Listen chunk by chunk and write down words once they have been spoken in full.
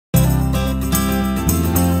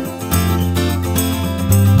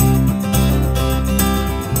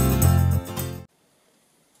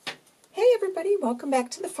Welcome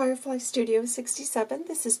back to the Firefly Studio 67.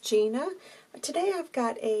 This is Gina. Today I've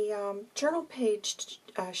got a journal page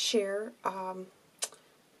to share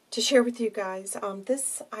with you guys.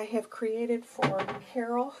 This I have created for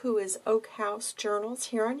Carol, who is Oak House Journals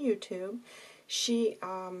here on YouTube. She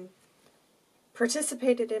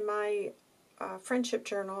participated in my friendship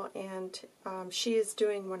journal, and she is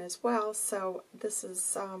doing one as well. So this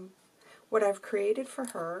is what I've created for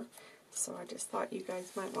her. So I just thought you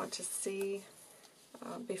guys might want to see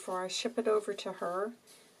before I ship it over to her.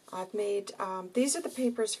 I've made, these are the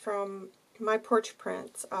papers from my porch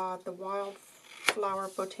prints, the Wildflower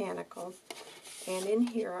Botanical. And in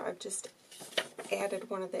here I've just added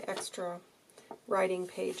one of the extra writing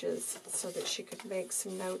pages so that she could make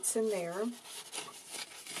some notes in there.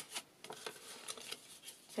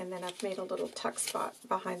 And then I've made a little tuck spot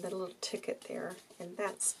behind the little ticket there, and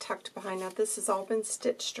that's tucked behind. Now this has all been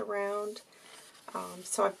stitched around,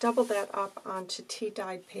 so I've doubled that up onto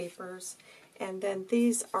tea-dyed papers, and then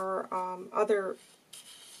these are other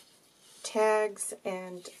tags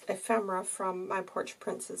and ephemera from my porch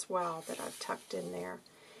prints as well that I've tucked in there.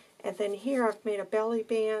 And then here I've made a belly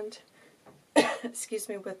band, excuse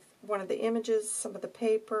me, with one of the images, some of the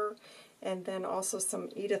paper, and then also some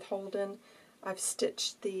Edith Holden. I've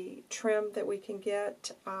stitched the trim that we can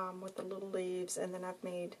get with the little leaves, and then I've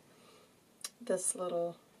made this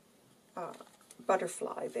little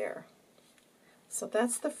butterfly there. So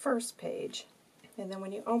that's the first page. And then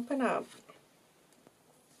when you open up,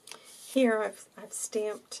 here I've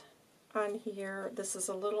stamped on here, this is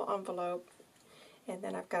a little envelope, and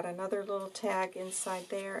then I've got another little tag inside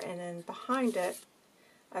there, and then behind it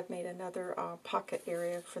I've made another pocket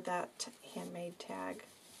area for that handmade tag.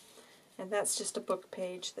 And that's just a book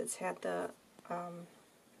page that's had the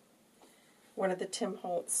one of the Tim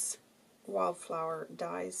Holtz wildflower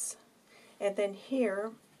dies. And then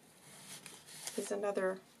here is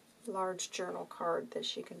another large journal card that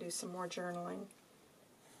she can do some more journaling.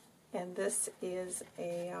 And this is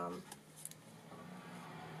a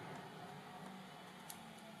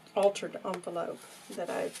altered envelope that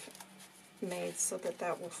I've made so that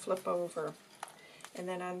that will flip over. And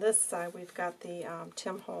then on this side, we've got the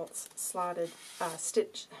Tim Holtz slotted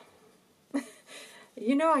stitch.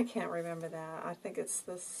 You know I can't remember that. I think it's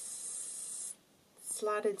the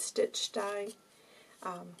slotted stitch die.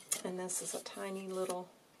 And this is a tiny little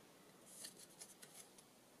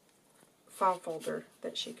file folder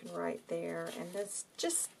that she can write there. And there's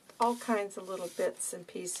just all kinds of little bits and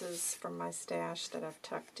pieces from my stash that I've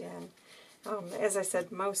tucked in. As I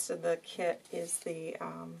said, most of the kit is the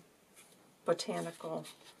botanical,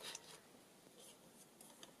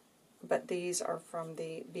 but these are from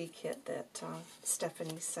the bee kit that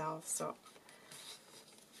Stephanie sells, so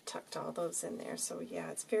tucked all those in there. So yeah,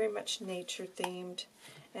 it's very much nature themed.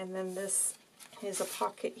 And then this is a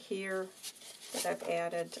pocket here that I've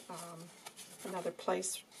added another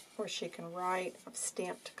place where she can write. I've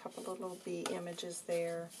stamped a couple of little bee images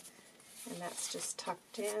there, and that's just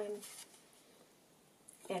tucked in.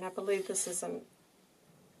 And I believe this is an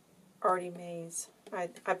Artie Mays.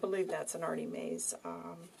 I believe that's an Artie Mays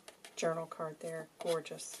journal card there.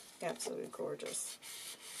 Gorgeous. Absolutely gorgeous.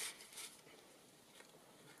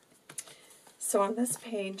 So on this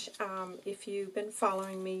page, if you've been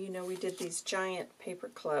following me, you know we did these giant paper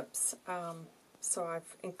clips. So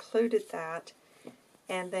I've included that.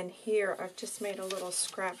 And then here I've just made a little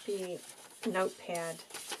scrappy notepad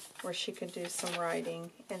where she can do some writing.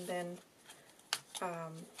 And then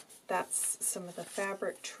that's some of the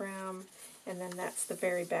fabric trim, and then that's the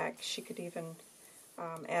very back. She could even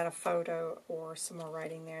add a photo or some more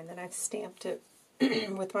writing there. And then I've stamped it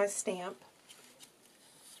with my stamp.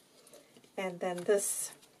 And then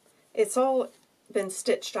this, it's all been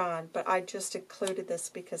stitched on, but I just included this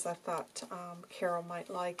because I thought Carol might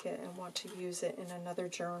like it and want to use it in another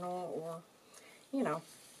journal, or, you know,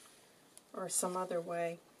 or some other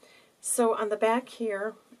way. So on the back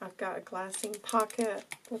here, I've got a glassine pocket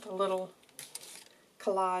with a little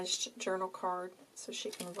collaged journal card so she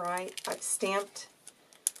can write. I've stamped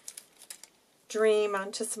Dream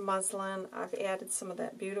onto some muslin. I've added some of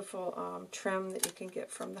that beautiful trim that you can get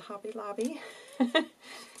from the Hobby Lobby.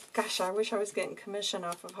 Gosh, I wish I was getting commission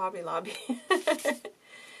off of Hobby Lobby.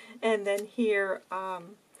 And then here,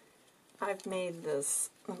 I've made this,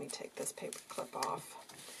 let me take this paper clip off.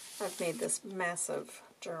 I've made this massive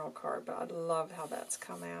journal card, but I love how that's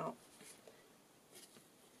come out.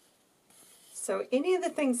 So any of the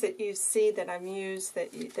things that you see that I've used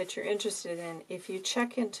that you're interested in, if you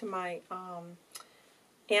check into my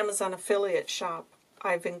Amazon affiliate shop,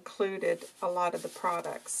 I've included a lot of the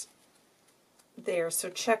products there. So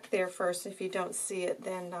check there first. If you don't see it,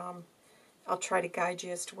 then I'll try to guide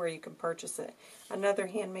you as to where you can purchase it. Another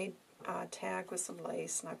handmade tag with some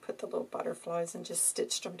lace, and I put the little butterflies and just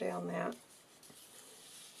stitched them down that.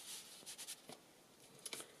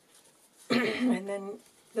 And then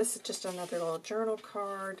this is just another little journal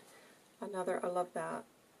card. Another, I love that.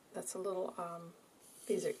 That's a little,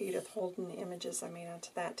 these are Edith Holden images I made onto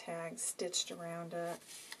that tag, stitched around it.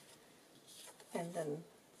 And then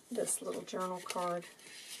this little journal card.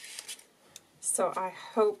 So I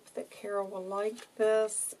hope that Carol will like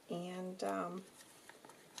this, and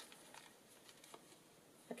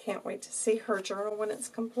I can't wait to see her journal when it's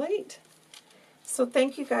complete. So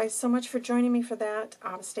thank you guys so much for joining me for that.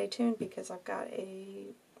 Stay tuned because I've got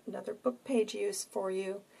another book page use for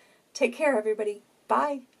you. Take care, everybody.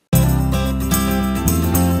 Bye.